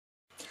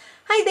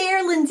Hi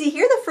there, Lindsay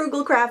here, the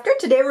Frugal Crafter.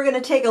 Today we're going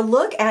to take a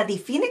look at the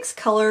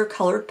Phoenixcolor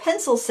colored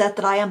pencil set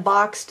that I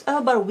unboxed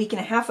about a week and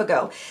a half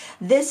ago.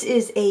 This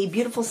is a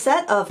beautiful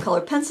set of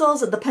colored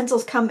pencils. The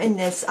pencils come in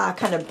this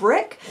kind of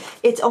brick.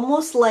 It's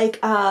almost like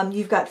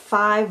you've got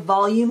 5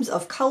 volumes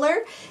of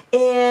color,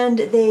 and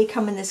they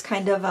come in this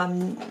kind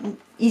of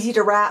easy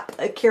to wrap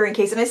carrying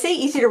case. And I say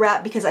easy to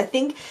wrap because I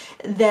think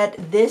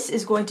that this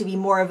is going to be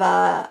more of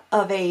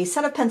a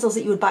set of pencils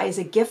that you would buy as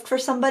a gift for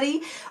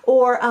somebody,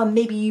 or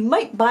maybe you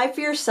might buy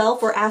for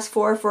yourself or ask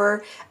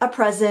for a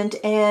present,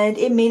 and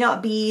it may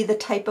not be the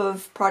type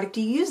of product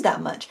you use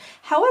that much.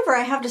 However,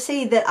 I have to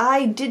say that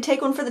I did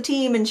take one for the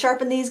team and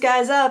sharpen these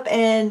guys up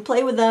and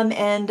play with them,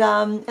 and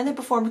they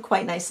performed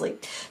quite nicely.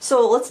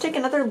 So let's take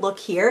another look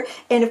here.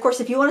 And of course,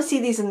 if you want to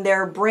see these in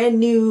their brand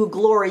new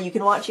glory, you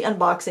can watch the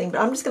unboxing, but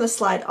I'm just going to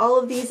slide all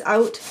of these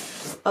out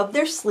of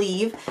their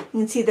sleeve. You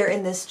can see they're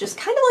in this just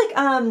kind of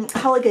like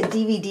how like a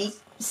DVD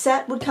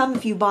set would come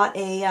if you bought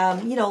a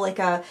you know, like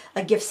a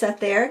gift set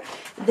there.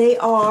 They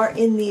are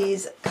in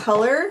these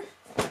color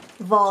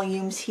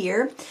volumes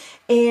here,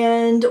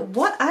 and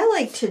what I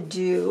like to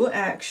do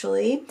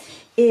actually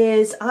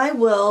is I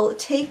will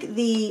take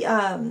the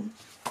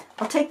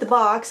I'll take the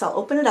box, I'll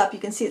open it up. You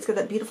can see it's got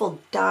that beautiful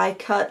die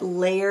cut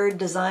layered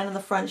design on the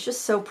front. It's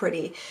just so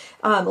pretty.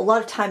 A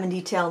lot of time and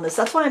detail in this.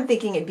 That's why I'm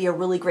thinking it'd be a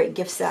really great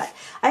gift set.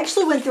 I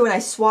actually went through and I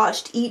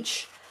swatched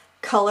each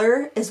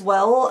color as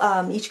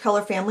well, each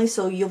color family,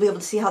 so you'll be able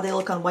to see how they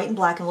look on white and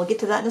black, and we'll get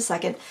to that in a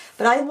second.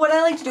 But what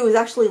I like to do is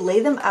actually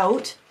lay them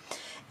out,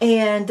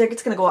 and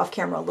it's going to go off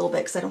camera a little bit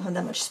because I don't have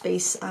that much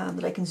space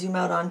that I can zoom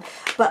out on.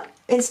 But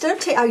instead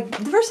of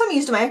the first time I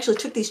used them, I actually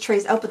took these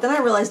trays out, but then I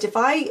realized if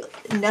I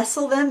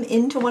nestle them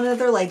into one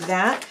another like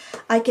that,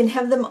 I can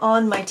have them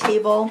on my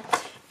table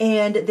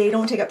and they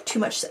don't take up too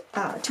much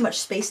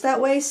space that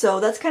way.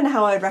 So that's kind of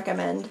how I'd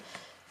recommend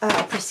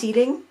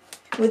proceeding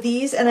with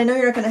these. And I know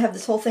you're not going to have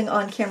this whole thing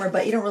on camera,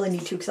 but you don't really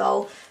need to,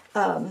 because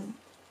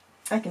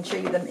I can show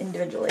you them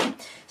individually.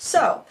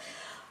 So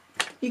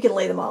you can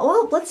lay them all.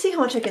 Well, let's see how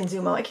much I can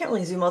zoom out. I can't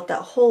really zoom out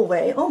that whole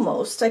way.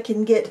 Almost. I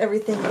can get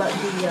everything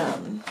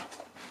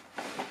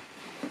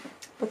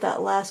but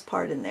that last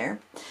part in there.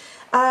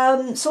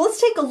 So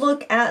let's take a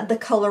look at the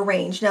color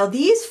range. Now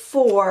these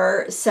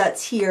 4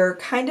 sets here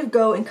kind of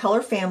go in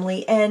color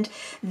family, and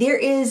there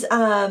is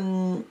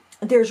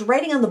there's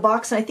writing on the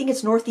box, and I think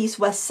it's northeast,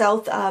 west,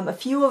 south. A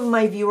few of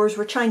my viewers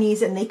were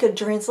Chinese and they could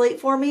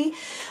translate for me.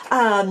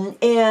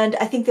 And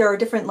I think there are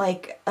different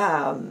like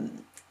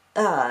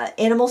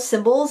animal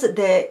symbols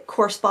that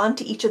correspond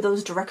to each of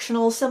those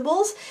directional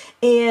symbols,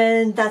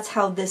 and that's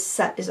how this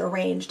set is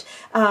arranged.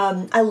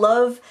 I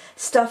love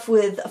stuff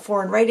with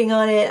foreign writing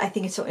on it. I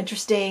think it's so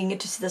interesting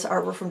to see this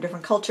artwork from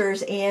different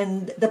cultures,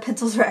 and the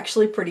pencils are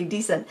actually pretty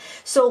decent.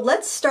 So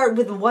let's start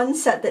with one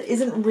set that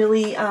isn't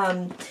really,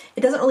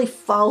 it doesn't really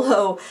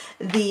follow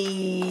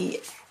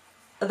the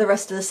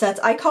rest of the sets.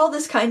 I call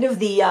this kind of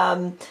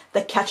the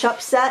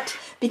catch-up set,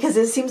 because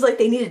it seems like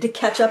they needed to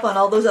catch up on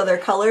all those other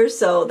colors,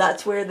 so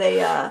that's where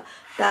they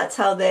that's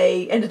how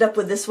they ended up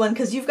with this one,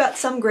 because you've got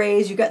some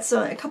grays, you've got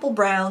a couple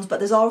browns, but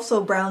there's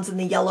also browns in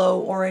the yellow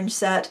orange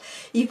set.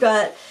 You've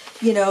got,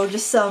 you know,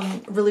 just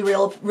some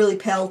really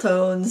pale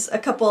tones, a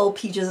couple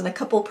peaches and a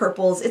couple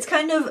purples. It's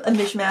kind of a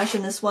mishmash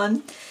in this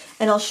one,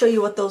 and I'll show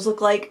you what those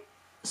look like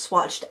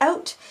swatched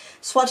out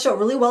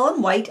really well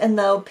on white. And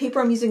the paper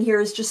I'm using here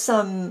is just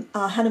some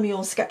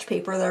Hahnemühle sketch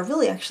paper that I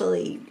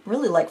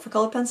really like for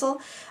color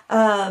pencil.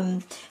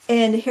 And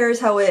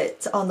here's how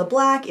it's on the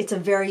black. It's a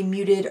very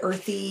muted,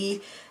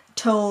 earthy,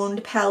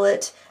 toned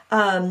palette.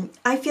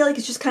 I feel like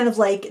it's just kind of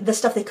like the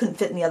stuff they couldn't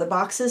fit in the other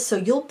boxes, so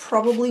you'll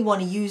probably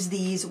want to use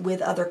these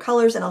with other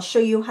colors, and I'll show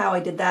you how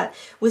I did that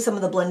with some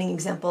of the blending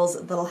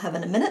examples that I'll have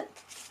in a minute.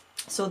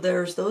 So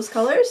there's those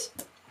colors.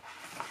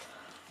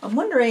 I'm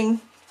wondering,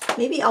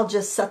 maybe I'll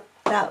just set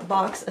that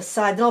box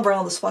aside, then I'll bring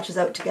all the swatches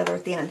out together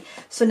at the end.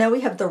 So now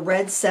we have the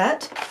red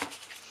set,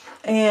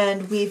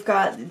 and we've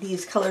got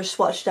these colors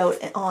swatched out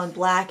on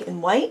black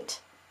and white.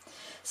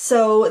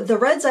 So the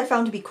reds I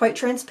found to be quite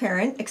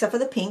transparent, except for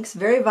the pinks,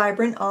 very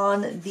vibrant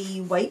on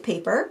the white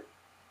paper.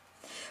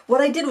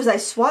 What I did was I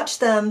swatched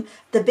them.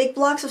 The big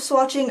blocks of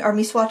swatching are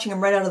me swatching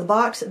them right out of the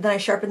box, then I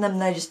sharpened them,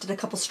 and I just did a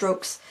couple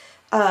strokes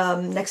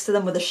next to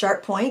them with a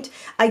sharp point.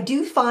 I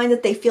do find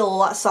that they feel a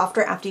lot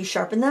softer after you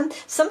sharpen them.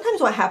 Sometimes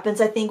what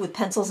happens, I think, with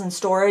pencils in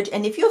storage,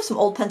 and if you have some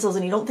old pencils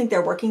and you don't think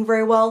they're working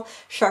very well,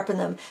 sharpen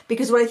them.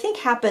 Because what I think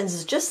happens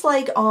is, just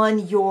like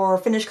on your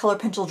finished color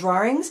pencil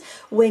drawings,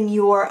 when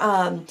you're,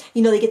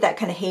 you know, they get that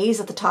kind of haze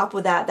at the top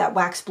with that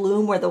wax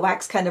bloom where the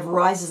wax kind of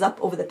rises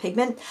up over the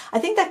pigment. I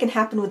think that can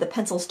happen with the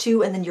pencils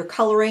too, and then you're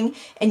coloring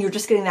and you're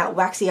just getting that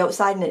waxy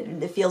outside,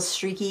 and it feels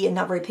streaky and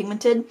not very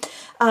pigmented.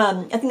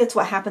 I think that's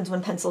what happens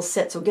when pencils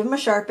sit. So give them a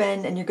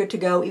sharpen and you're good to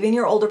go. Even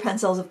your older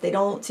pencils, if they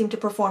don't seem to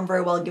perform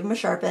very well, give them a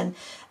sharpen.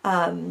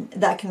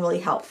 That can really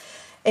help.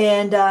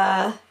 And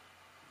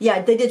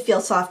yeah, they did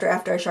feel softer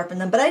after I sharpened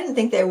them, but I didn't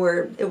think it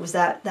was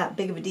that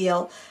big of a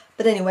deal.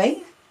 But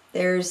anyway,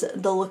 there's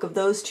the look of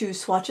those 2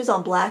 swatches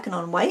on black and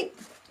on white.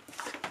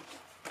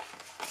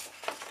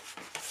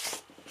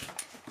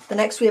 The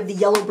next we have the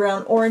yellow,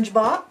 brown, orange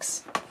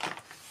box.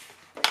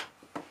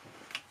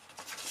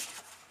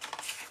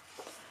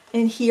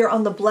 And here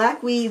on the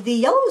black, the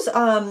yellows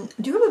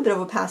do have a bit of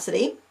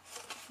opacity.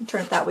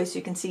 Turn it that way so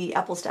you can see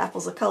apples to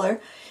apples of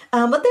color.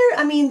 But they're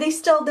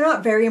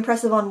not very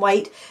impressive on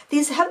white.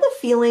 These have the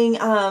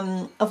feeling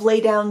of lay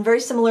down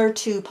very similar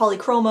to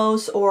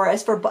polychromos, or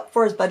as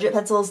far as budget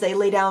pencils, they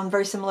lay down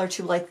very similar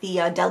to like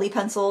the deli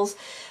pencils.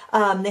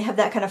 They have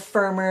that kind of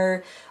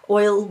firmer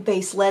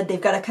oil-based lead.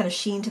 They've got a kind of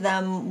sheen to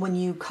them when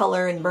you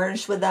color and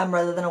burnish with them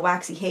rather than a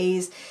waxy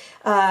haze.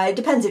 It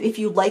depends if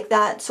you like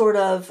that sort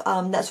of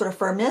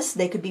firmness,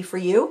 they could be for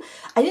you.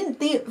 I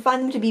didn't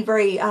find them to be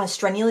very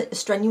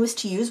strenuous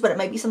to use, but it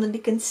might be something to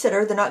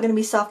consider. They're not going to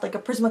be soft like a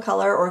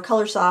Prismacolor or a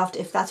Color Soft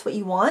if that's what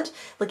you want,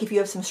 like if you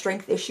have some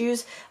strength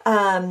issues.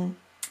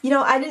 You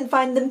know, I didn't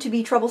find them to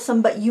be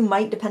troublesome, but you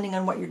might depending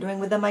on what you're doing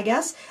with them, I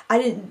guess.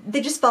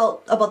 They just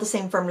felt about the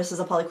same firmness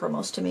as a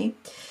polychromos to me.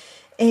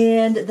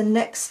 And the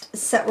next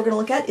set we're going to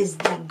look at is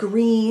the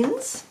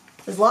greens.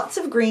 There's lots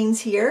of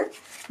greens here.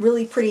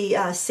 Really pretty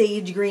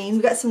sage green.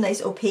 We've got some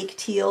nice opaque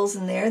teals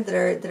in there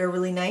that are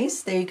really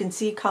nice. There you can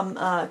see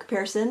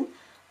comparison,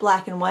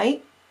 black and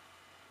white.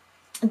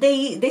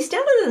 They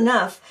stand out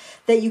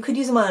enough that you could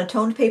use them on a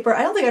toned paper.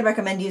 I don't think I'd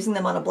recommend using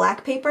them on a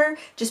black paper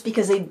just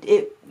because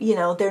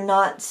they're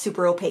not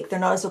super opaque. They're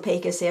not as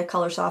opaque as say a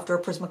Color Soft or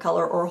a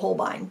Prismacolor or a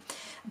Holbein.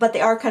 But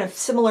they are kind of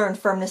similar in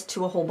firmness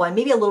to a Holbein,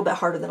 maybe a little bit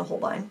harder than a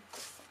Holbein.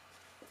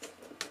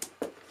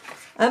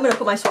 I'm going to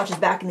put my swatches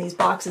back in these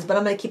boxes, but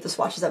I'm going to keep the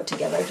swatches out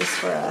together just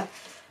for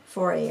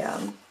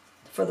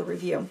the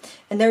review.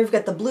 And there we've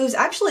got the blues.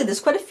 Actually,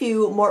 there's quite a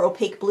few more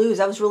opaque blues.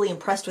 I was really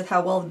impressed with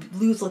how well the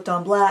blues looked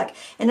on black,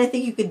 and I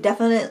think you could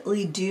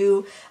definitely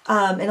do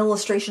an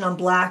illustration on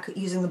black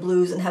using the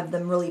blues and have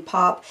them really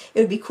pop.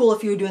 It would be cool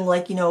if you were doing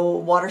like, you know,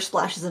 water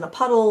splashes in a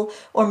puddle,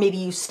 or maybe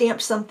you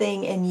stamped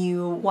something and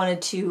you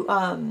wanted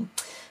to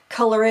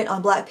color it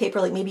on black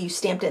paper, like maybe you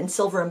stamped it in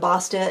silver,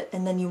 embossed it,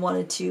 and then you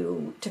wanted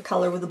to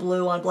color with the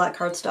blue on black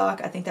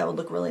cardstock. I think that would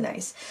look really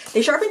nice.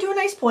 They sharpened to a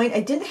nice point.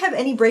 I didn't have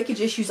any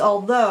breakage issues,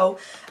 although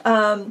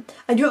I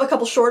do have a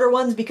couple shorter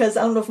ones because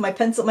I don't know if my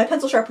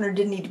pencil sharpener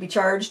did need to be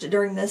charged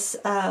during this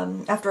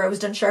after I was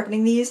done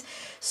sharpening these.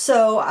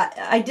 So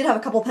I did have a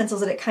couple pencils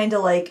that it kind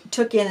of like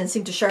took in and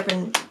seemed to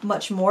sharpen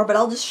much more, but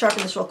I'll just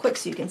sharpen this real quick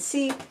so you can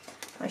see.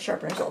 My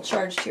sharpener's all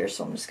charged here,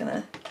 so I'm just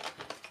gonna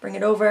bring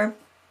it over.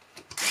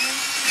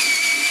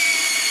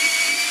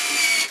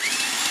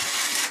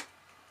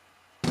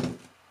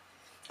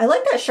 I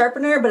like that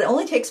sharpener, but it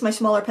only takes my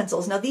smaller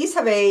pencils. Now these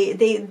have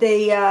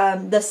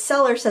the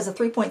seller says a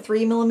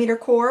 3.3 millimeter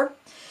core,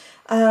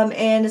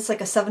 and it's like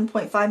a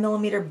 7.5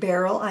 millimeter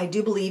barrel, I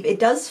do believe.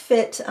 It does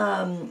fit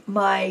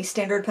my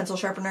standard pencil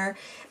sharpener.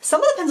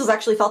 Some of the pencils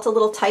actually felt a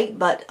little tight,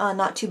 but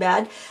not too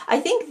bad. I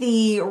think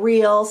the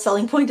real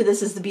selling point of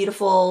this is the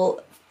beautiful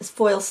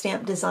foil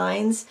stamp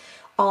designs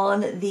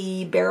on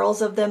the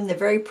barrels of them. They're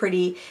very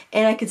pretty,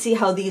 and I can see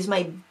how these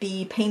might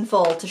be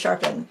painful to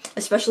sharpen,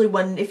 especially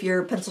if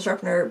your pencil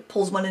sharpener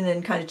pulls one in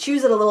and kind of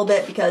chews it a little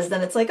bit, because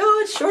then it's like,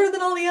 oh, it's shorter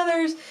than all the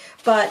others.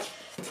 But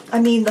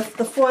I mean, the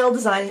foil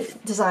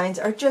designs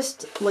are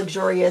just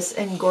luxurious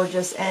and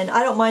gorgeous, and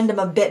I don't mind them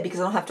a bit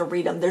because I don't have to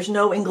read them. There's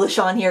no English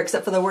on here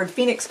except for the word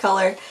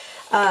Phoenixcolor,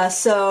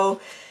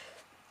 so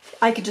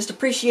I could just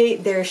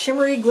appreciate their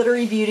shimmery,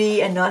 glittery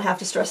beauty and not have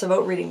to stress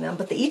about reading them.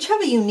 But they each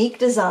have a unique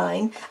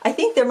design. I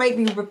think there might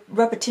be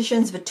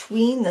repetitions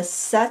between the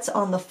sets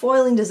on the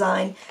foiling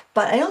design,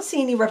 but I don't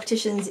see any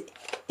repetitions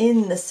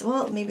in this.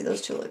 Well, maybe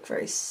those two look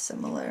very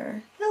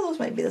similar. No, those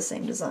might be the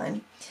same design.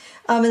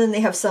 And then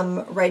they have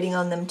some writing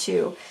on them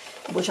too,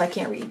 which I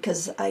can't read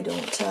because I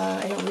don't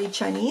read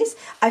Chinese.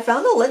 I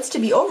found the lids to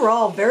be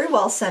overall very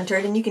well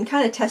centered, and you can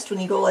kind of test when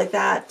you go like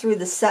that through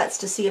the sets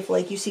to see if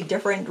like you see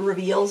different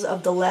reveals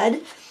of the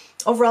lead.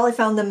 Overall, I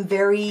found them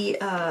very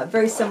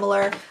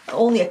similar.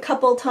 Only a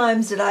couple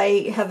times did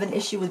I have an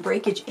issue with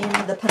breakage in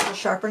the pencil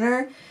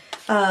sharpener,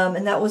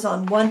 and that was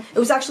on one. It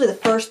was actually the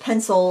first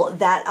pencil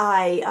that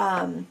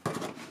I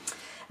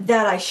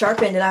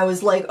sharpened, and I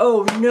was like,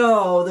 oh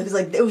no, because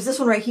like it was this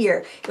one right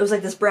here. It was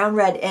like this brown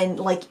red, and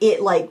like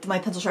my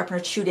pencil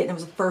sharpener chewed it, and it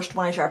was the first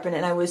one I sharpened,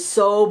 and I was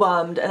so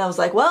bummed, and I was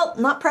like, well,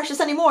 not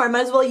precious anymore. I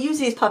might as well use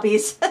these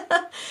puppies.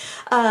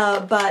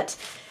 But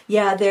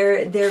yeah,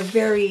 they're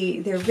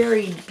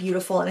very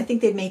beautiful, and I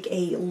think they'd make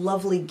a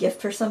lovely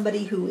gift for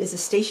somebody who is a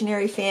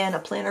stationery fan, a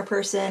planner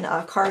person,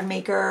 a card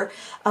maker,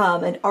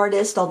 an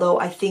artist. Although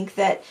I think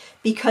that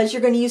because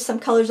you're going to use some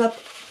colors up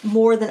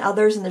more than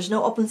others, and there's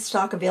no open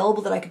stock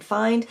available that I could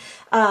find,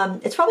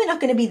 it's probably not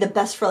going to be the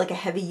best for like a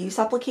heavy use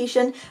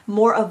application.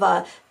 More of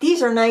a,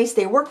 these are nice,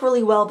 they work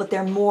really well, but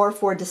they're more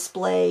for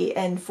display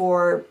and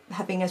for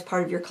having as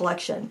part of your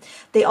collection.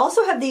 They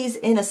also have these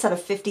in a set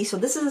of 50, so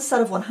this is a set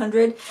of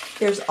 100.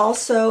 There's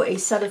also a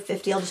set of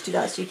 50. I'll just do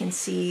that so you can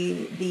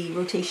see the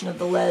rotation of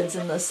the leads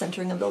and the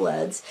centering of the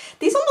leads.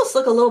 These almost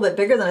look a little bit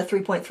bigger than a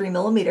 3.3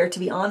 millimeter, to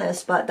be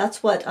honest, but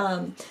that's what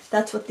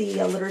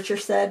the literature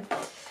said.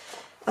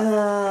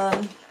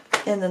 And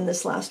then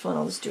this last one,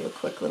 I'll just do a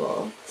quick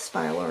little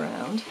spiral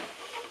around.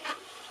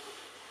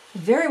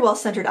 Very well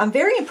centered. I'm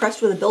very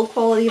impressed with the build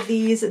quality of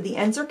these. The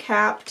ends are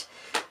capped,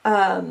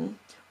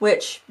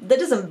 which that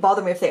doesn't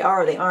bother me if they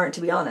are or they aren't,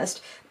 to be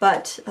honest.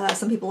 But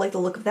some people like the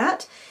look of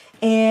that.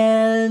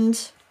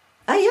 And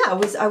yeah,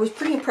 I was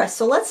pretty impressed.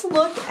 So let's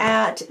look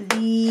at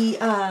the,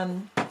 I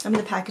mean,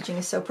 the packaging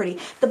is so pretty.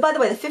 By the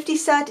way, the 50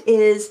 set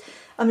is,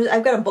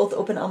 I've got them both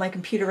open on my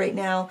computer right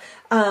now.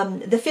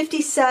 The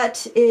 50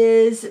 set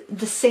is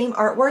the same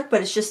artwork,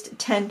 but it's just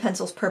 10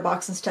 pencils per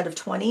box instead of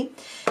 20.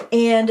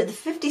 And the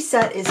 50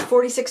 set is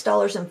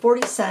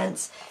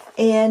 $46.40.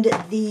 And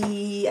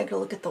I gotta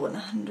look at the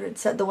 100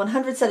 set. The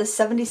 100 set is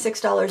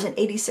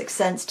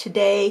 $76.86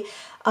 today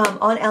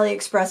on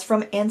AliExpress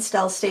from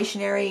Anstel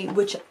Stationery,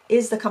 which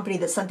is the company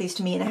that sent these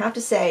to me. And I have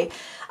to say,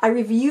 I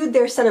reviewed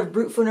their set of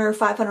Brutfuner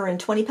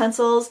 520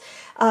 pencils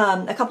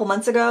a couple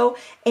months ago,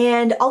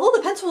 and although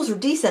the pencils were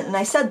decent, and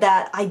I said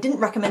that, I didn't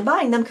recommend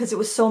buying them because it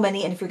was so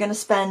many, and if you're going to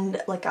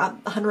spend like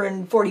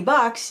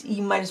 $140,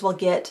 you might as well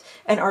get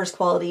an artist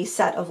quality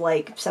set of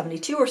like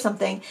 72 or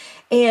something.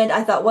 And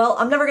I thought, well,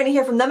 I'm never going to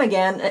hear from them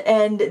again,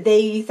 and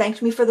they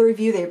thanked me for the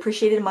review. They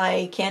appreciated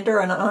my candor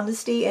and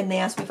honesty, and they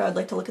asked me if I would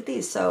like to look at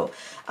these. So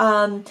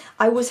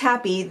I was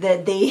happy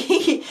that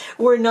they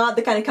were not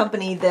the kind of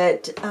company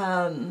that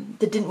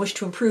that didn't wish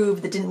to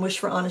improve, that didn't wish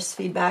for honest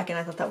feedback, and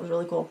I thought that was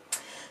really cool.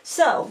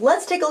 So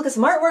let's take a look at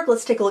some artwork,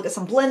 let's take a look at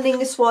some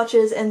blending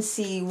swatches and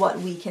see what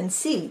we can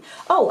see.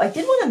 Oh, I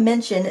did want to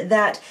mention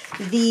that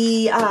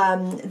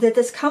that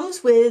this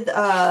comes with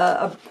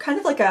a kind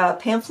of like a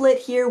pamphlet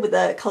here with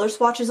the color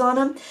swatches on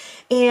them.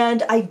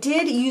 And I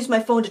did use my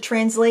phone to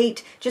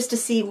translate just to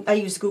see, I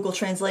used Google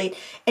Translate,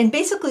 and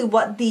basically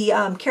what the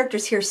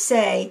characters here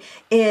say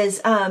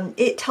is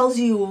it tells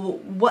you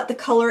what the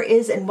color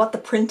is and what the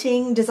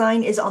printing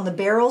design is on the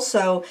barrel.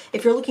 So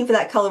if you're looking for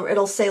that color,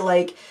 it'll say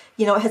like,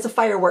 you know, it has a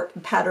firework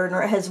pattern,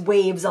 or it has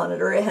waves on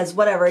it, or it has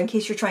whatever, in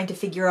case you're trying to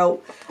figure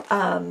out,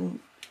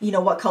 you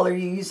know, what color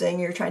you're using,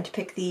 you're trying to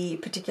pick the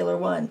particular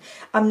one.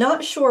 I'm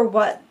not sure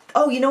what,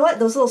 oh, you know what,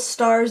 those little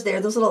stars there,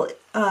 those little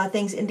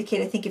things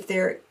indicate, I think, if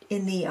they're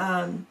in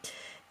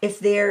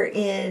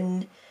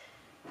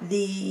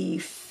the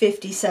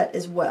 50 set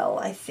as well,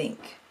 I think.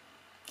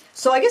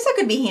 So I guess that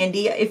could be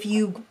handy. If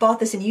you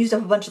bought this and used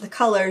up a bunch of the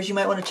colors, you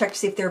might want to check to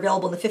see if they're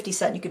available in the 50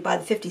 set, and you could buy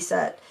the 50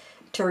 set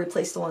to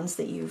replace the ones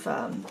that you've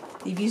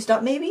used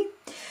up, maybe.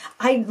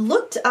 I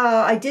looked,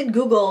 I did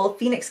Google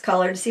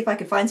Phoenixcolor to see if I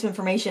could find some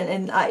information,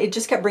 and it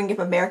just kept bringing up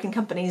American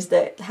companies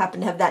that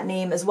happen to have that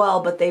name as well,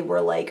 but they were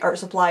like art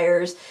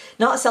suppliers,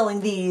 not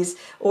selling these,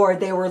 or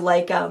they were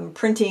like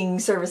printing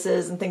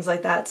services and things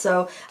like that.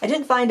 So I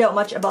didn't find out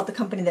much about the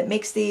company that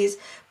makes these,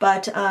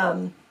 but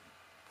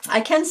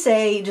I can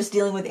say, just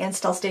dealing with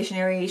Anstel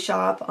Stationery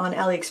Shop on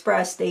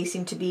AliExpress, they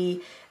seem to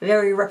be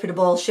very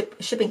reputable,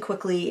 shipping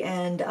quickly,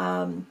 and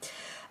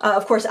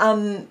of course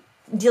I'm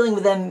dealing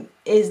with them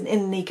is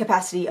in the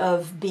capacity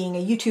of being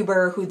a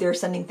YouTuber who they're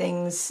sending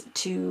things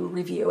to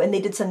review, and they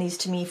did send these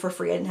to me for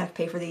free. I didn't have to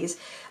pay for these.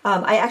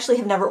 I actually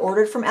have never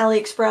ordered from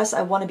AliExpress.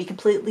 I want to be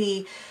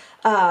completely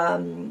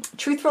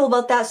truthful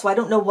about that, so I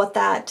don't know what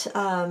that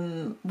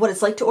what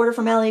it's like to order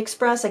from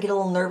AliExpress. I get a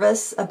little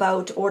nervous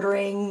about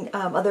ordering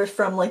other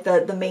from like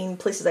the main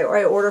places I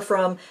order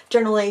from.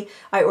 Generally,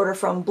 I order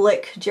from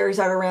Blick, Jerry's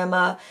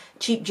Artorama,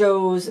 Cheap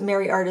Joe's,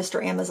 Merry Artist,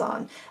 or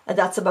Amazon.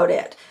 That's about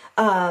it.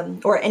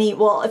 Or any,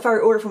 well, if I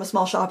order from a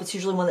small shop, it's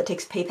usually one that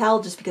takes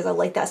PayPal, just because I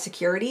like that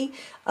security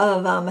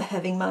of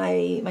having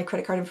my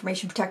credit card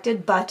information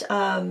protected. But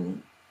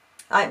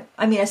I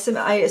mean,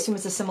 I assume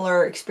it's a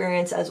similar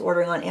experience as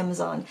ordering on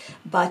Amazon,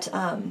 but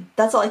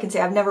that's all I can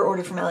say. I've never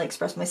ordered from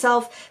AliExpress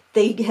myself.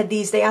 They had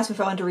these, they asked me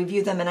if I wanted to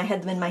review them, and I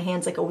had them in my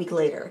hands like a week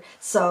later.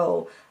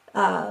 So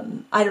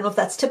I don't know if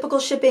that's typical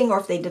shipping or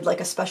if they did like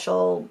a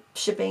special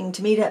shipping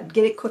to me to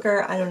get it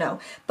quicker. I don't know.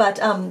 But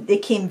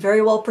it came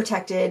very well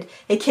protected.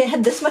 It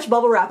had this much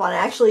bubble wrap on it.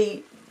 I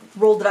actually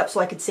rolled it up so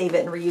I could save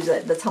it and reuse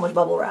it. That's how much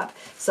bubble wrap.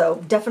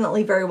 So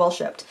definitely very well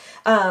shipped.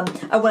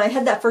 When I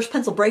had that first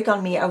pencil break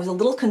on me, I was a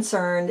little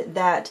concerned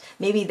that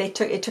maybe it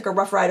took a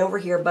rough ride over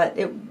here, but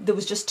there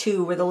was just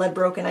two where the lead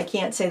broke, and I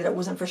can't say that it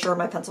wasn't for sure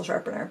my pencil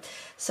sharpener.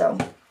 So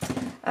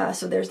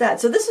so there's that.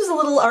 So this was a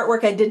little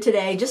artwork I did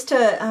today just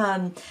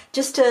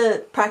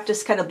to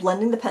practice kind of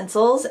blending the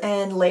pencils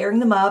and layering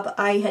them up.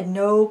 I had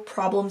no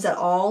problems at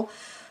all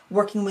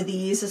working with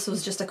these. This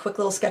was just a quick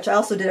little sketch. I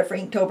also did it for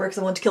Inktober because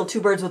I wanted to kill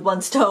two birds with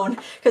one stone,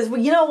 because,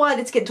 well, you know what,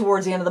 it's getting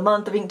towards the end of the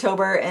month of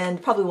Inktober,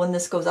 and probably when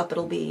this goes up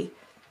it'll be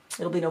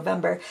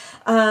November.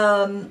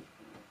 And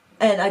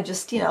I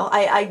just, you know,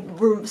 I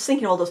was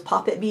thinking of all those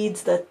pop-it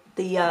beads that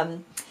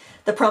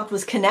the prompt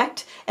was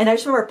connect, and I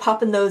just remember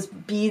popping those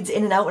beads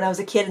in and out when I was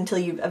a kid until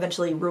you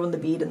eventually ruined the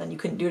bead and then you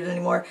couldn't do it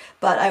anymore.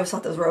 But I always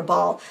thought those were a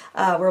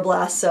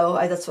blast, so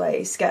that's why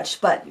I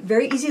sketched. But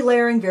very easy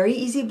layering, very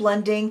easy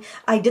blending.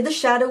 I did the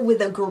shadow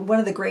with one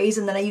of the grays,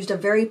 and then I used a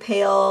very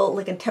pale,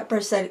 like a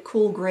 10%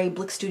 cool gray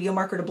Blick Studio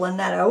marker to blend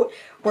that out.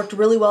 worked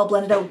really well,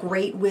 blended out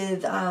great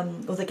with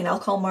like an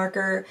alcohol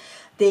marker.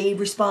 They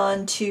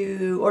respond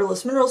to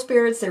odorless mineral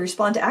spirits. They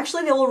respond to,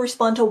 actually they will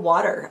respond to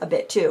water a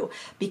bit too,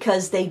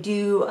 because they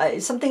do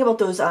something about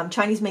those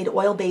Chinese-made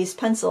oil-based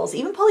pencils.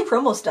 Even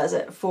Polychromos does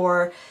it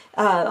for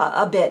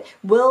a bit.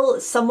 Will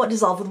somewhat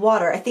dissolve with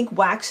water. I think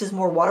wax is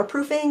more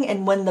waterproofing,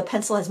 and when the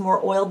pencil has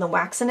more oil than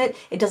wax in it,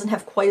 it doesn't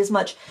have quite as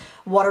much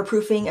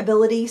waterproofing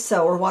ability,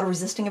 so, or water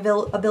resisting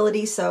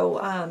ability. So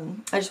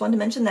I just wanted to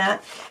mention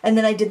that. And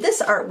then I did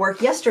this artwork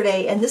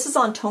yesterday, and this is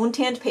on tone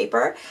tanned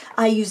paper.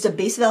 I used a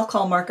base of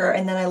alcohol marker,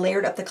 and then I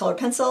layered up the colored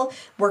pencil.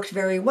 Worked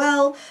very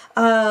well.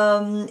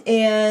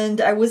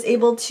 And I was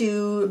able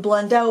to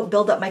blend out,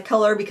 build up my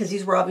color, because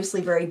these were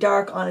obviously very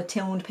dark on a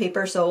toned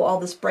paper, so all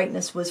this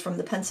brightness was from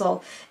the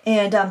pencil.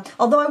 And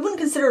although I wouldn't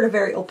consider it a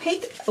very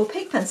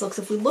opaque pencil, because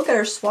if we look at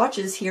our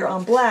swatches here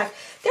on black,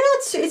 they're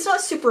not, it's not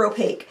super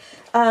opaque.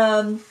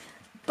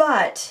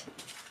 But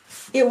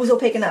it was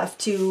opaque enough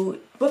to,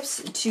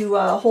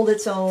 hold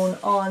its own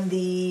on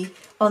the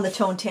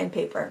tone tan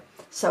paper.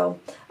 So,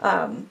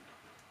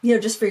 you know,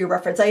 just for your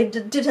reference, I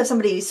did have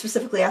somebody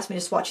specifically ask me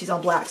to swatch these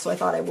on black, so I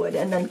thought I would,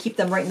 and then keep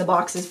them right in the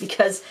boxes,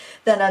 because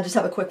then I just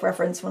have a quick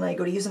reference when I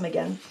go to use them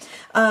again.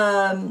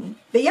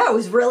 But yeah, I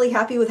was really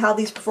happy with how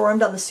these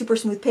performed on the super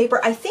smooth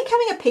paper. I think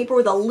having a paper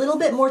with a little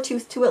bit more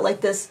tooth to it,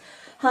 like this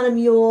Honey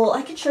Mule,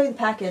 I can show you the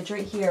package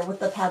right here,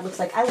 what the pad looks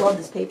like. I love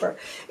this paper.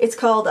 It's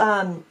called,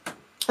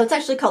 it's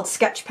actually called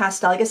Sketch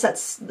Pastel. I guess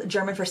that's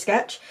German for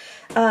sketch.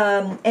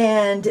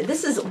 And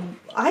this is,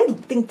 I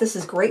think this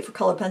is great for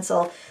colored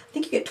pencil. I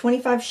think you get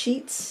 25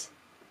 sheets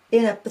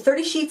in a,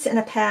 30 sheets in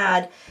a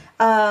pad.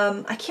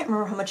 I can't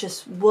remember how much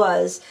this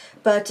was,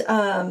 but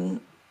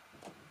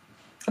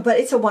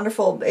it's a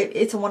wonderful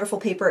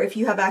paper. If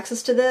you have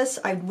access to this,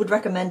 I would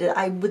recommend it.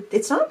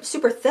 It's not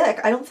super thick.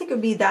 I don't think it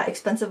would be that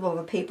expensive of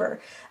a paper.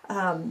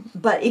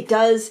 But it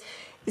does,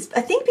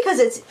 I think because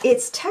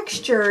it's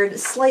textured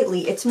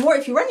slightly. It's more,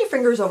 if you run your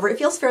fingers over it, it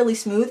feels fairly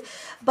smooth,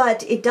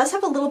 but it does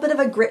have a little bit of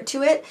a grit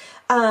to it.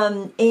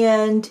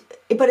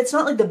 But it's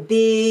not like the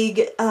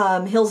big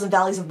hills and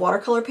valleys of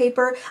watercolor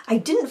paper. I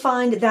didn't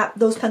find that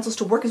those pencils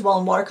to work as well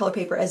in watercolor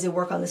paper as they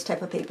work on this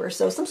type of paper.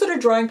 So some sort of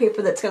drawing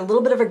paper that's got a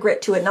little bit of a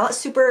grit to it, not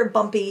super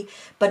bumpy,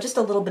 but just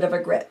a little bit of a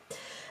grit.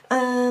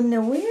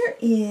 Now where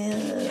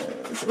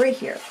is, right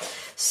here.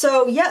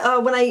 So yeah,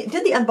 when I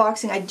did the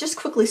unboxing, I just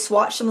quickly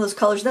swatched some of those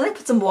colors. Then I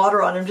put some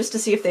water on them just to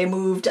see if they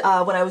moved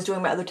when I was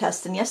doing my other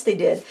tests, and yes, they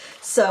did.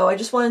 So I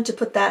just wanted to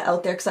put that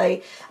out there, because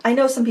I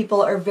know some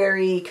people are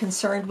very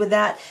concerned with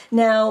that.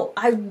 Now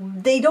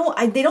they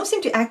don't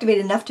seem to activate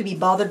enough to be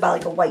bothered by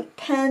like a white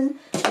pen.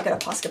 I got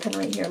a Posca pen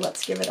right here.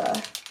 Let's give it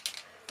a,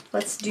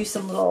 let's do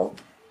some little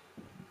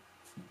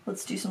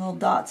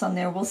dots on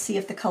there. We'll see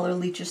if the color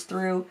leaches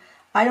through.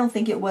 I don't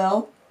think it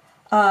will.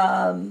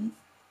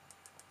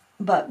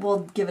 But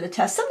we'll give it a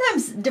test.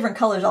 Sometimes different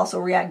colors also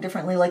react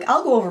differently. Like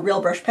I'll go over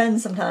real brush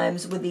pens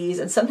sometimes with these,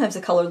 and sometimes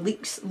the color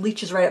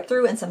leaches right up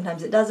through, and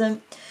sometimes it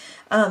doesn't.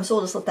 So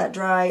we'll just let that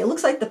dry. It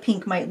looks like the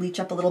pink might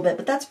leach up a little bit,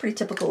 but that's pretty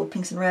typical of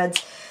pinks and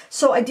reds.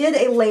 So I did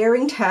a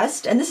layering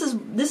test, and this is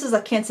a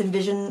Canson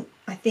Vision,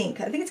 I think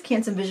it's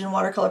Canson Vision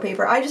watercolor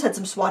paper. I just had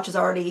some swatches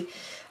already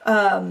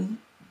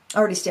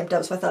stamped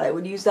out, so I thought I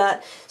would use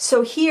that.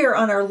 So here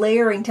on our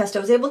layering test, I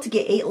was able to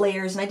get 8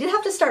 layers, and I did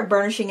have to start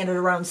burnishing it at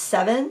around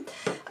 7,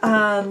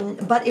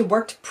 but it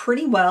worked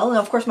pretty well. Now,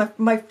 of course,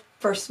 my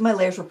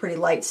layers were pretty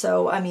light,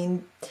 so I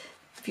mean,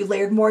 if you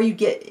layered more,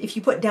 if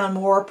you put down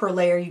more per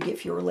layer, you get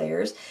fewer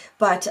layers.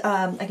 But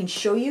I can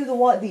show you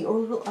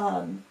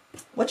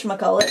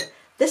whatchamacallit,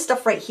 this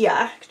stuff right here.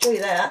 I can show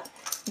you that.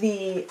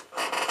 The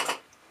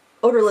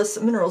odorless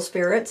mineral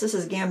spirits. This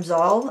is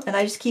Gamsol, and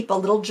I just keep a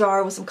little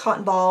jar with some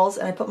cotton balls,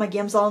 and I put my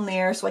Gamsol in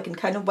there so I can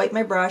kind of wipe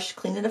my brush,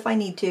 clean it if I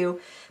need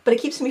to, but it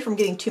keeps me from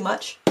getting too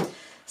much.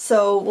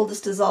 So we'll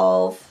just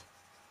dissolve.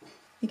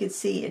 You can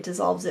see it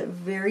dissolves it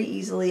very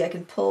easily. I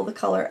can pull the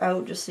color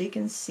out just so you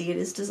can see it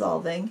is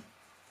dissolving.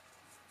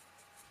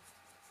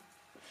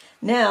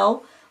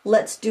 Now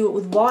let's do it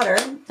with water,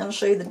 and I'll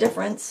show you the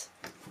difference.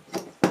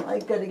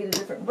 I've got to get a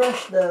different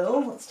brush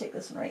though. Let's take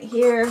this one right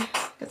here.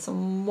 Got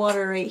some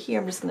water right here.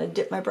 I'm just going to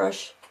dip my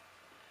brush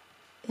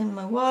in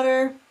my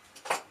water.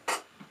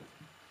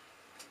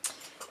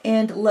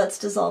 And let's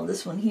dissolve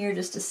this one here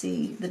just to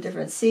see the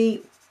difference.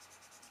 See,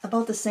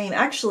 about the same.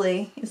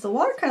 Actually, is the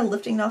water kind of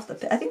lifting off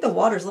the, I think the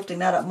water's lifting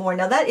that up more.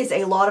 Now that is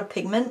a lot of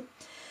pigment,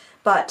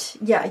 but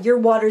yeah, your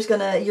water's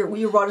gonna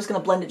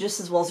blend it just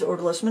as well as the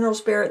odorless mineral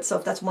spirit. So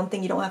if that's one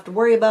thing you don't have to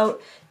worry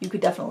about, you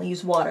could definitely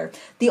use water.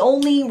 The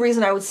only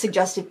reason I would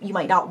suggest if you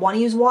might not want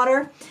to use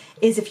water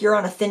is if you're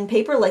on a thin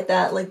paper like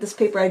that, like this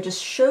paper I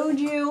just showed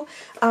you.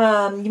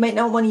 You might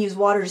not want to use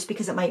water just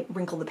because it might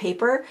wrinkle the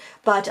paper.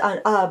 But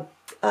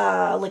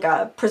like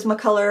a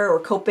Prismacolor or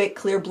Copic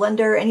clear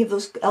blender, any of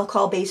those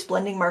alcohol-based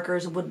blending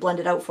markers would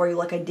blend it out for you,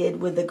 like I did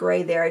with the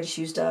gray there. I just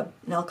used an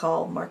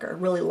alcohol marker, a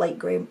really light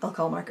gray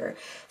alcohol marker.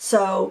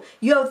 So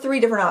you have 3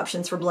 different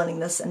options for blending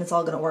this, and it's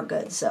all going to work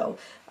good. So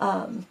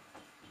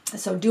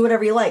So do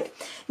whatever you like.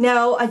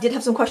 Now, I did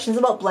have some questions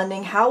about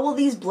blending. How will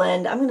these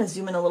blend? I'm going to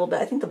zoom in a little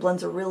bit. I think the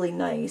blends are really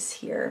nice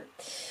here.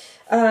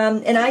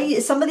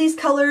 And some of these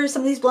colors,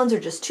 some of these blends are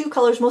just 2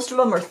 colors. Most of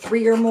them are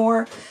 3 or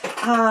more.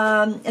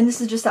 And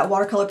this is just that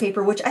watercolor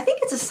paper, which I think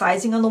it's a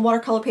sizing on the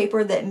watercolor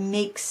paper that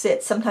makes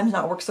it sometimes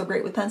not work so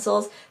great with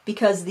pencils,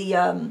 because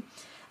the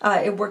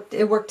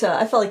it worked.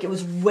 I felt like it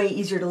was way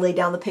easier to lay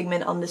down the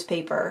pigment on this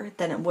paper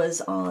than it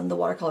was on the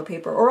watercolor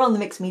paper or on the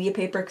mixed media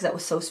paper, because that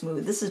was so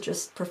smooth. This is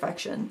just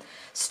perfection.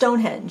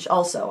 Stonehenge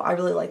also, I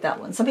really like that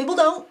one. Some people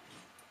don't.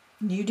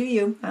 You do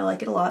you. I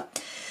like it a lot.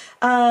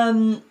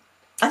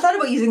 I thought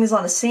about using this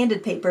on a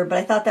sanded paper, but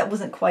I thought that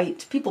wasn't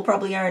quite, people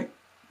probably aren't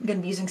going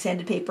to be using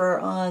sanded paper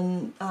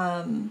on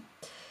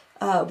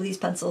with these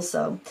pencils,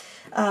 so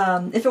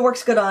if it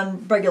works good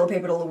on regular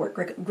paper, it'll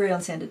work great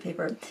on sanded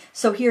paper.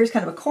 So here's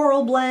kind of a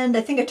coral blend.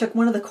 I think I took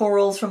one of the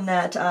corals from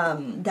that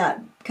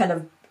that kind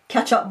of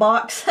ketchup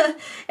box,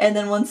 and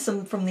then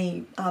some from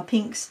the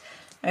pinks.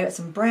 I got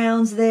some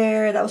browns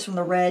there. That was from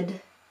the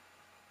red.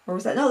 Or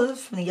was that? No, this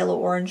was from the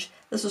yellow-orange.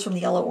 This was from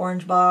the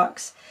yellow-orange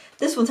box.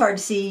 This one's hard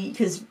to see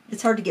because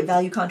it's hard to get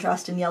value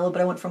contrast in yellow,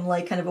 but I went from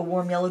like kind of a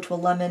warm yellow to a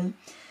lemon.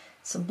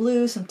 Some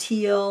blue, some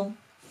teal.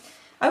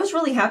 I was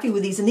really happy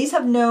with these, and these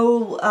have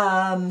no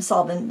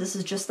solvent. This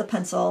is just the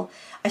pencil.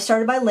 I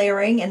started by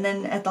layering, and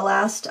then at the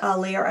last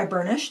layer I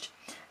burnished,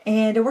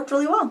 and it worked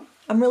really well.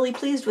 I'm really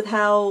pleased with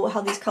how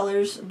these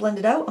colors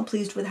blended out. I'm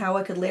pleased with how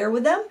I could layer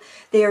with them.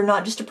 They are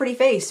not just a pretty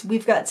face.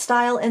 We've got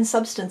style and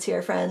substance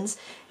here, friends,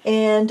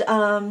 and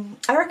I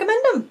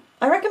recommend them.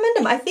 I recommend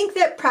them. I think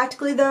that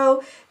practically,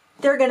 though,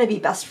 they're going to be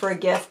best for a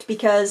gift,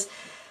 because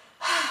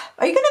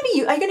are you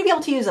going to be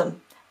able to use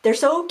them? They're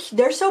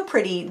so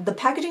pretty. The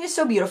packaging is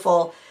so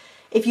beautiful.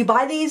 If you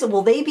buy these,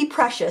 will they be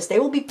precious? They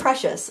will be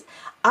precious.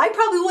 I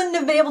probably wouldn't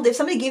have been able to, if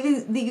somebody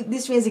gave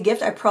these to me as a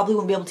gift, I probably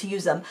wouldn't be able to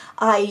use them.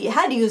 I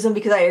had to use them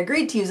because I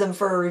agreed to use them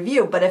for a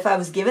review, but if I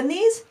was given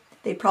these,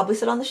 they'd probably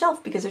sit on the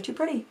shelf because they're too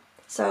pretty.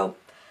 So,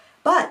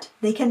 but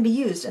they can be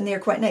used, and they are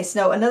quite nice.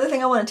 Now, another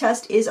thing I want to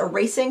test is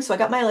erasing. So I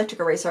got my electric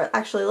eraser.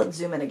 Actually, let's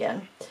zoom in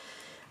again.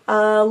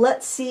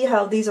 Let's see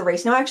how these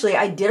erase. Now, actually,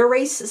 I did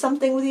erase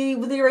something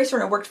with the eraser,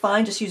 and it worked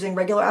fine just using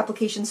regular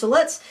application. So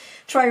let's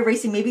try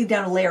erasing maybe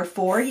down to layer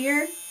 4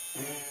 here.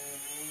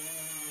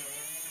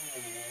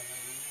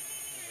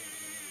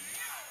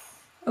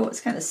 Oh,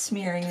 it's kind of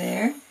smearing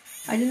there.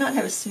 I did not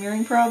have a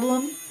smearing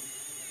problem.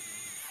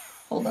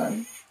 Hold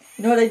on.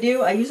 You know what I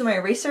do? I use my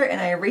eraser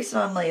and I erase it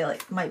on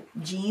my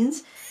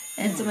jeans,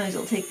 and sometimes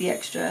it'll take the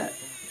extra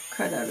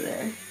crud out of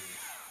there.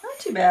 Not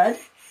too bad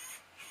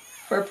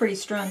for a pretty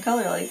strong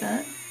color like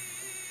that.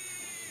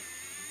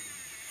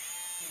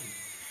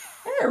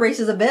 And it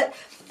erases a bit.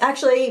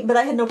 Actually, but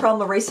I had no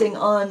problem erasing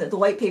on the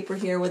white paper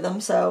here with them,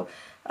 so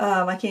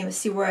I can't even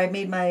see where I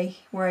made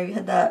where I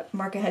had that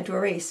mark I had to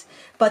erase.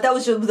 But that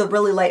was just with a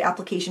really light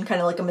application, kind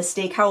of like a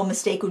mistake. How a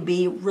mistake would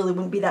be, really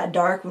wouldn't be that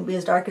dark, wouldn't be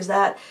as dark as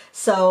that.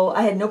 So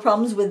I had no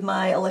problems with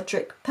my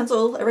electric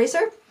pencil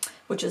eraser,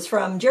 which is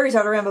from Jerry's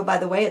Artarama, by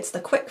the way. It's the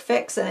quick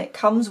fix, and it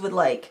comes with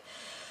like,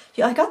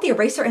 you know, I got the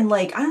eraser in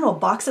like, I don't know, a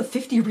box of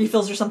 50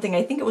 refills or something.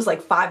 I think it was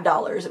like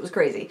 $5. It was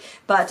crazy.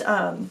 But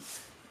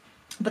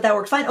that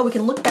worked fine. Oh, we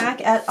can look back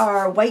at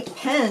our white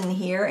pen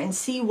here and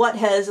see what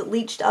has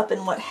leached up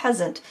and what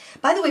hasn't.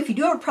 By the way, if you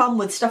do have a problem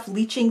with stuff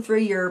leaching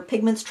through your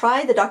pigments,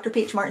 try the Dr.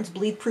 P.H. Martin's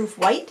Bleed Proof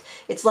White.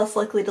 It's less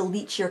likely to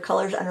leach your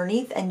colors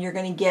underneath, and you're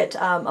going to get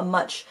a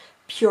much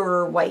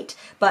purer white.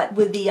 But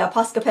with the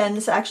Posca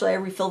pens, actually I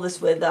refill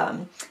this with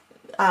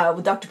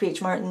Dr.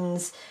 P.H.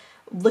 Martin's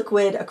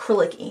liquid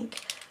acrylic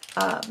ink.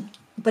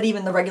 But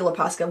even the regular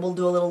Posca will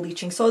do a little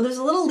leaching. So there's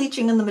a little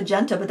leaching in the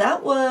magenta, but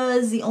that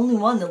was the only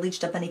one that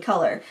leached up any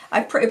color.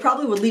 It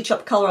probably would leach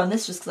up color on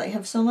this just because I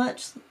have so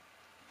much.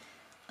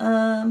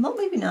 Well,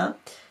 maybe not.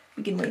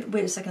 We can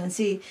wait a second and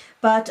see.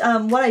 But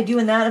what I do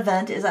in that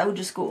event is I would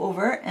just go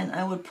over and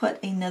I would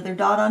put another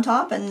dot on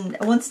top. And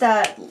once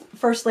that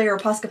first layer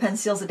of Posca pen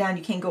seals it down,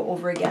 you can't go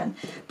over again.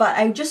 But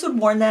I just would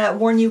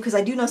warn you, because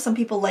I do know some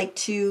people like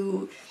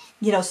to,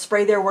 you know,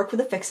 spray their work with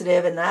a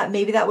fixative, and that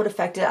maybe that would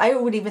affect it. I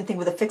would even think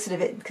with a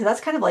fixative, because that's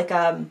kind of like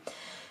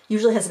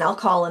usually has an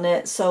alcohol in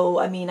it. So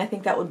I mean, I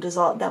think that would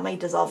dissolve. That might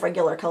dissolve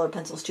regular colored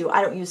pencils too.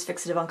 I don't use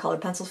fixative on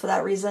colored pencils for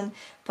that reason.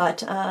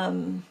 But you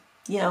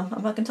know,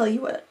 I'm not gonna tell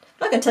you what.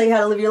 I'm not gonna tell you how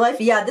to live your life.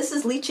 Yeah, this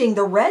is leaching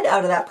the red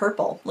out of that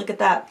purple. Look at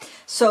that.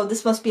 So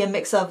this must be a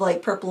mix of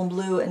like purple and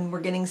blue, and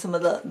we're getting some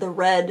of the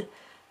red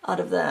out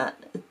of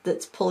that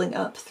that's pulling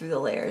up through the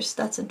layers.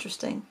 That's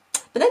interesting.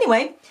 But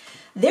anyway,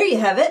 there you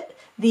have it.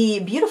 The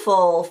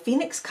beautiful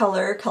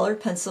Phoenixcolor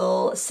colored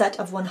pencil set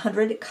of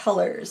 100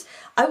 colors.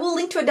 I will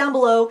link to it down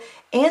below.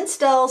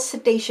 Anstal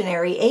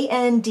Stationery,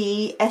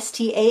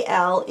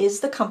 A-N-D-S-T-A-L,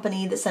 is the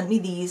company that sent me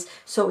these.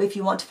 So if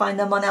you want to find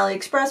them on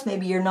AliExpress,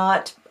 maybe you're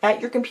not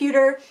at your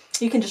computer,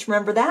 you can just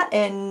remember that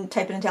and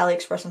type it into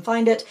AliExpress and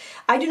find it.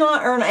 I do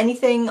not earn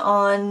anything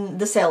on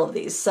the sale of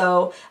these.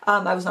 So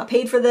I was not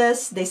paid for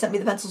this. They sent me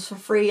the pencils for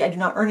free. I do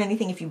not earn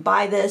anything if you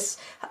buy this.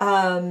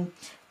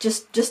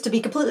 Just to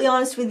be completely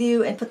honest with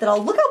you and put that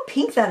all, look how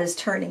pink that is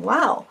turning.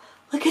 Wow.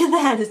 Look at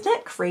that, isn't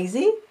that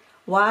crazy?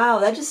 Wow,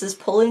 that just is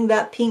pulling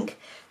that pink,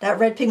 that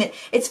red pigment.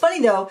 It's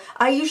funny though,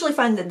 I usually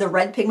find that the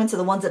red pigments are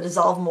the ones that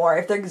dissolve more.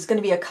 If there's going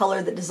to be a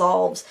color that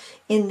dissolves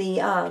in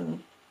a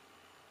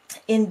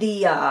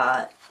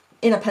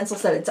pencil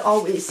set,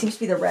 it seems to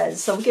be the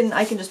reds. So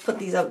I can just put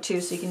these out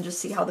too, so you can just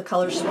see how the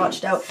colors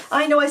swatched out.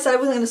 I know I said I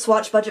wasn't going to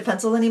swatch budget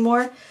pencils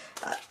anymore.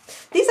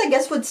 These I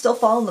guess would still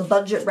fall in the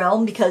budget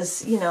realm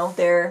because, you know,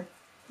 they're,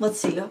 let's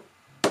see,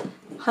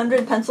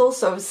 100 pencils,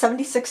 so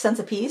 76 cents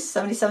a piece,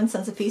 77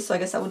 cents a piece, so I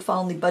guess that would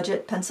fall in the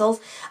budget pencils.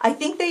 I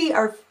think they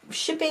are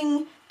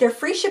shipping, they're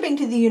free shipping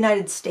to the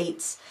United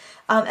States.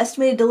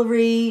 Estimated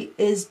delivery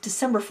is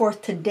December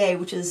 4th today,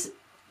 which is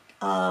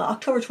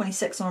October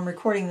 26th when I'm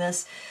recording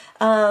this.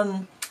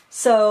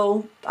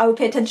 So I would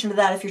pay attention to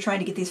that if you're trying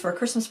to get these for a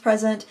Christmas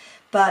present.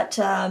 But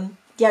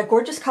yeah,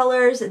 gorgeous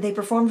colors. They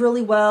performed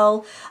really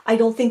well. I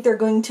don't think they're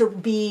going to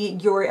be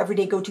your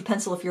everyday go-to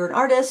pencil if you're an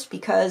artist,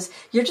 because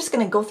you're just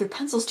going to go through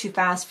pencils too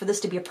fast for this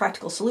to be a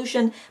practical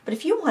solution. But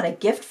if you want a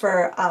gift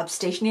for a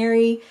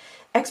stationery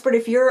expert,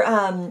 if you're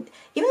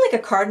even like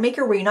a card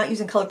maker where you're not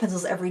using colored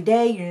pencils every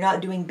day, you're not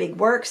doing big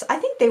works, I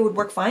think they would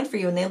work fine for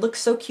you, and they look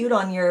so cute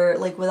on your,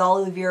 like with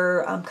all of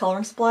your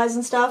coloring supplies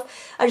and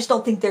stuff. I just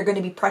don't think they're going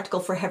to be practical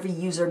for heavy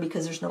user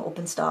because there's no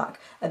open stock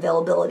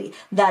availability.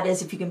 That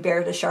is, if you can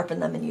bear to sharpen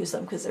them and use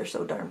them, because they're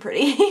so darn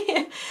pretty.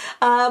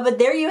 But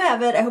there you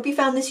have it. I hope you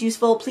found this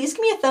useful. Please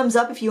give me a thumbs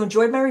up if you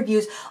enjoyed my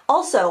reviews.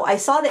 Also, I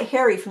saw that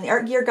Harry from the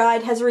Art Gear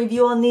Guide has a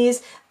review on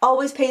these.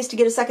 Always pays to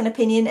get a second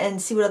opinion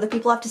and see what other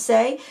people have to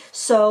say.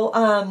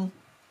 So,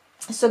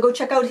 so go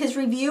check out his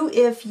review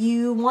if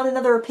you want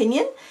another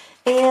opinion.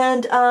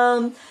 And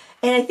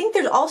I think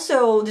there's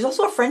also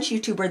a French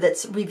YouTuber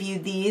that's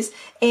reviewed these.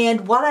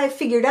 And what I've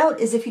figured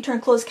out is if you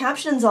turn closed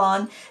captions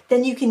on,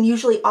 then you can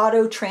usually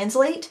auto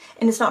translate,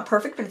 and it's not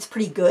perfect, but it's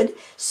pretty good.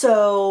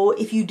 So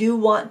if you do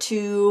want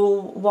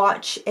to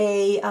watch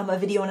a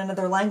video in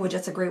another language,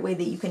 that's a great way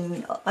that you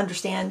can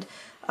understand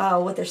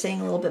what they're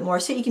saying a little bit more.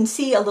 So you can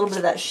see a little bit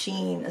of that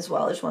sheen as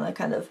well. I just want to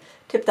kind of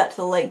tip that to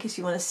the light in case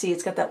you want to see.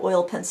 It's got that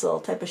oil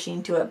pencil type of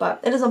sheen to it, but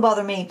it doesn't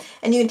bother me.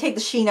 And you can take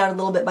the sheen out a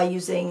little bit by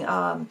using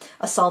a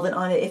solvent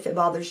on it if it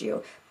bothers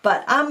you.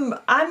 But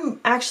I'm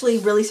actually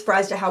really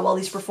surprised at how well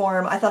these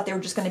perform. I thought they were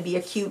just going to be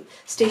a cute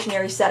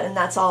stationery set and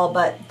that's all,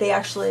 but they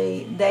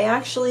actually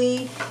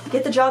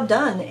get the job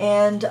done.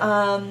 And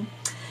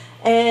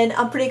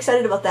I'm pretty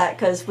excited about that,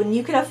 because when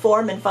you can have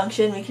form and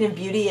function, when you can have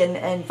beauty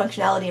and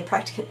functionality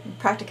and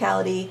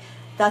practicality,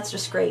 that's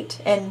just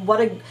great. And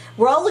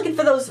we're all looking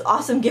for those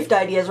awesome gift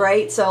ideas,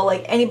 right? So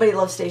like anybody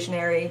loves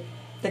stationery,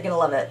 they're gonna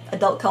love it.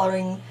 Adult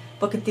coloring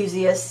book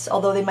enthusiasts,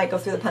 although they might go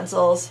through the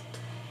pencils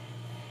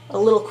a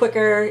little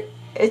quicker,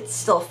 it's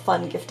still a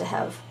fun gift to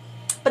have.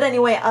 But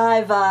anyway,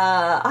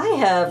 I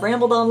have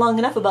rambled on long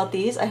enough about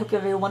these. I hope you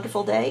have a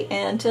wonderful day,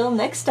 and until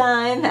next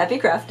time, happy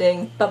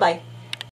crafting. Bye-bye.